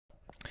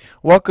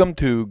Welcome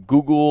to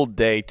Google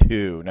Day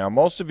 2. Now,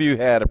 most of you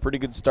had a pretty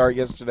good start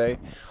yesterday.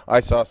 I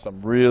saw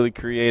some really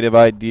creative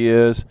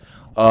ideas,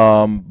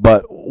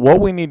 but what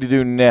we need to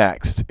do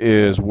next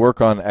is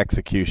work on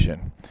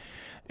execution.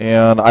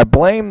 And I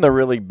blame the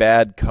really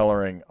bad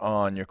coloring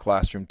on your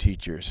classroom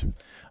teachers.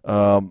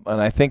 And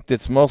I think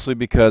that's mostly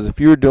because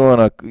if you were doing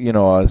an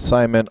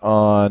assignment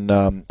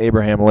on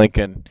Abraham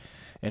Lincoln,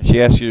 and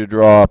she asks you to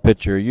draw a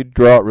picture, you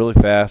draw it really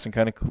fast and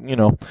kind of,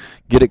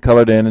 get it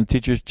colored in, and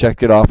teachers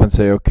check it off and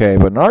say, okay.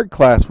 But in art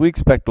class, we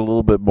expect a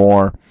little bit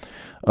more,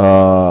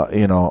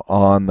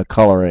 on the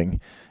coloring.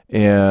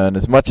 And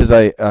as much as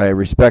I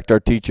respect our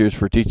teachers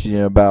for teaching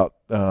you about,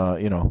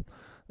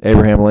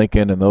 Abraham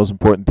Lincoln and those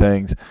important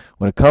things,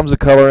 when it comes to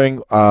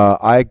coloring,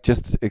 I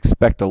just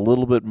expect a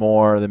little bit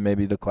more than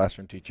maybe the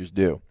classroom teachers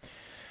do.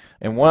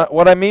 And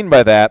what I mean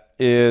by that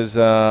is,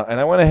 and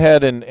I went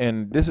ahead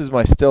and this is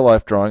my still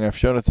life drawing. I've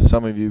shown it to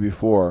some of you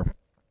before.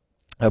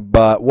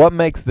 But what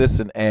makes this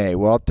an A?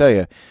 Well, I'll tell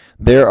you.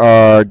 There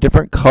are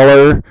different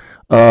color.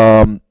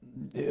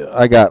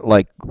 I got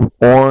like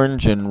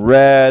orange and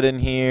red in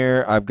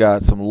here. I've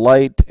got some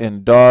light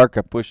and dark.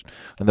 I pushed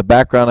in the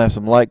background. I have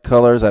some light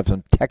colors. I have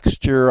some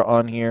texture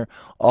on here.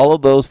 All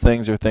of those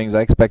things are things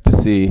I expect to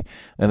see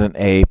in an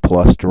A+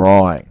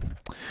 drawing.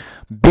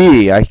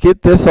 B, I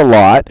get this a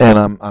lot, and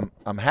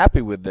I'm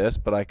happy with this,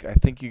 but I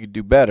think you could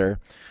do better.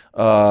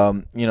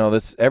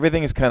 This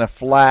everything is kind of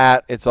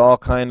flat. It's all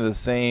kind of the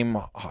same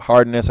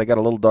hardness. I got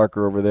a little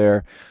darker over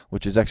there,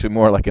 which is actually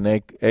more like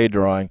an A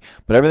drawing,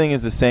 but everything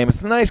is the same.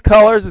 It's nice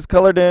colors. It's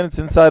colored in. It's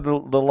inside the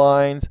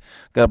lines.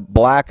 Got a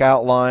black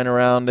outline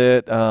around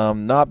it.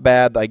 Not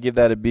bad. I give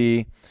that a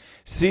B.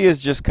 C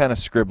is just kind of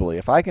scribbly.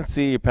 If I can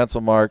see your pencil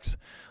marks,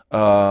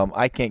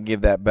 I can't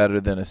give that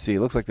better than a C. It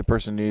looks like the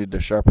person needed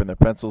to sharpen their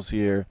pencils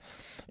here.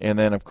 And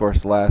then, of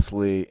course,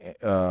 lastly,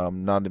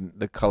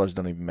 the colors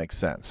don't even make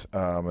sense.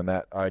 And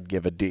that I'd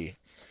give a D.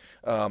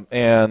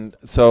 And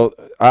so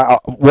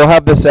we'll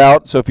have this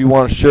out. So if you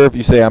want to, if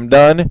you say I'm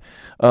done,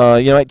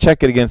 you might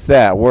check it against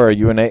that. Where are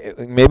you an A?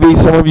 Maybe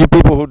some of you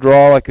people who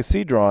draw like a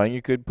C drawing,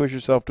 you could push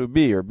yourself to a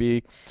B, or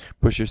B,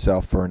 push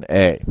yourself for an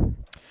A.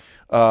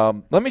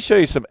 Let me show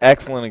you some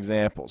excellent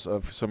examples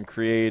of some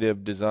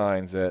creative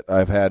designs that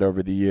I've had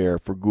over the year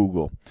for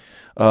Google.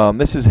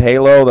 This is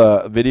Halo,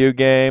 the video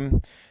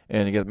game,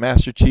 and you got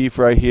Master Chief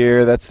right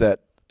here. That's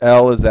that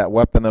L is that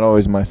weapon that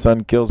always my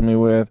son kills me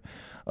with.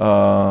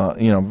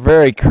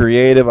 Very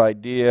creative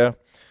idea.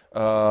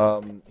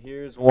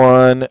 Here's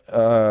one,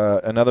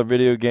 another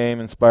video game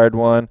inspired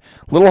one.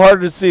 A little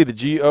harder to see, the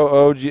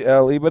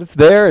Google, but it's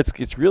there.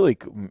 It's really,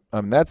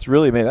 that's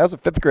really amazing. That was a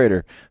 5th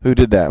grader who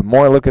did that.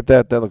 More I look at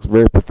that, that looks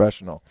very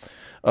professional.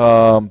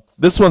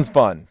 This one's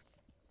fun.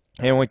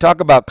 And when we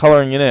talk about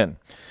coloring it in,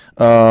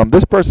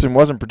 this person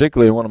wasn't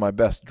particularly one of my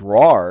best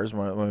drawers,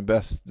 my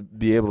best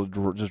be able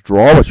to just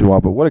draw what you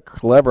want, but what a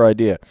clever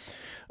idea.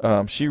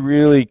 She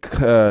really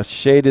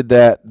shaded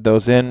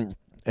those in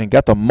and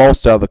got the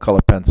most out of the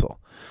color pencil.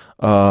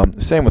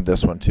 Same with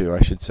this one too,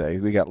 I should say.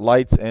 We got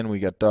lights and we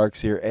got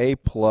darks here. A+,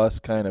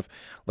 kind of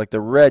like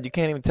the red. You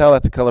can't even tell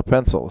that's a color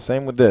pencil.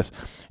 Same with this.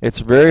 It's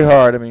very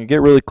hard. I mean, you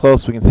get really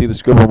close, we can see the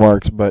scribble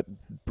marks, but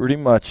pretty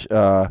much.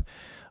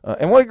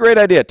 And what a great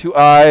idea! 2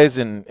 eyes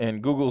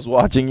and Google's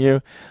watching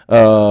you.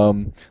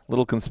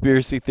 Little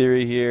conspiracy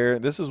theory here.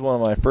 This is one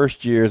of my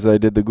first years that I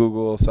did the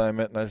Google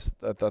assignment, and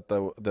I thought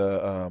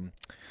the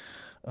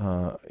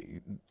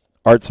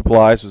art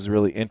supplies was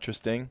really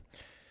interesting.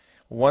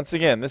 Once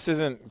again, this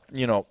isn't,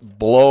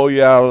 blow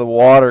you out of the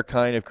water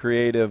kind of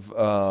creative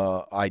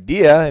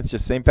idea. It's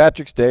just St.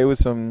 Patrick's Day with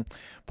some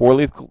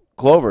 4-leaf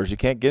clovers. You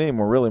can't get any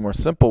more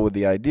simple with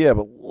the idea,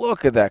 but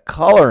look at that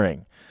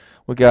coloring.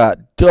 We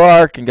got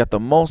dark and got the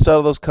most out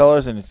of those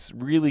colors, and it's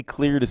really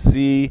clear to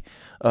see.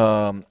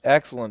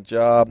 Excellent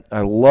job.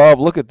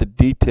 Look at the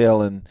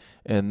detail in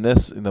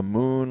the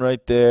moon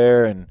right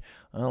there, and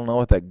I don't know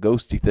what that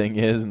ghosty thing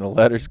is and the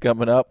letters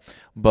coming up,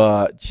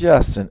 but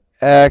just an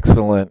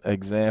excellent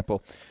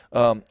example.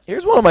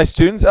 Here's one of my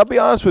students. I'll be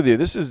honest with you.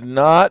 This is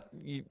not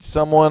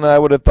someone I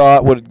would have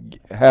thought would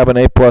have an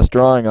A+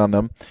 drawing on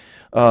them.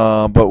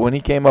 But when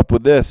he came up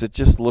with this, it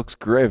just looks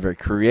great, very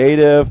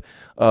creative.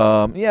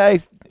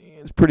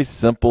 It's pretty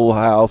simple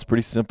house,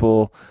 pretty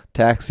simple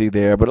taxi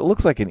there, but it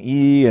looks like an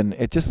E, and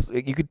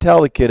you could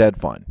tell the kid had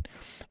fun.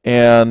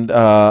 And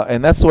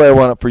that's the way I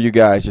want it for you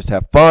guys. Just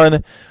have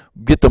fun.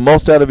 Get the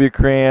most out of your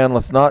crayon.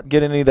 Let's not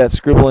get any of that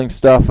scribbling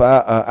stuff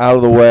out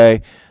of the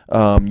way.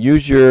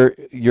 Use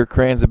your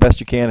crayons the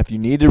best you can. If you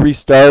need to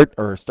restart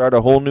or start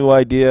a whole new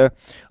idea,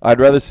 I'd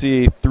rather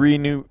see 3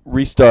 new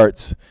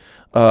restarts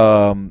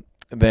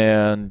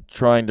than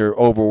trying to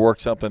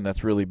overwork something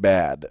that's really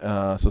bad.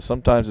 So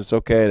sometimes it's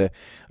okay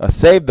to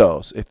save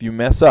those. If you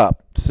mess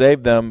up,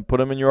 save them, put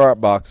them in your art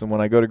box, and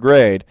when I go to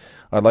grade,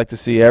 I'd like to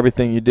see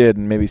everything you did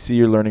and maybe see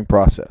your learning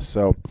process.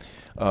 So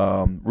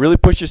really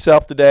push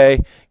yourself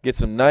today, get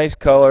some nice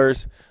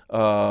colors,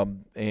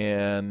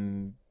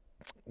 and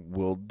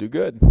we'll do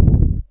good.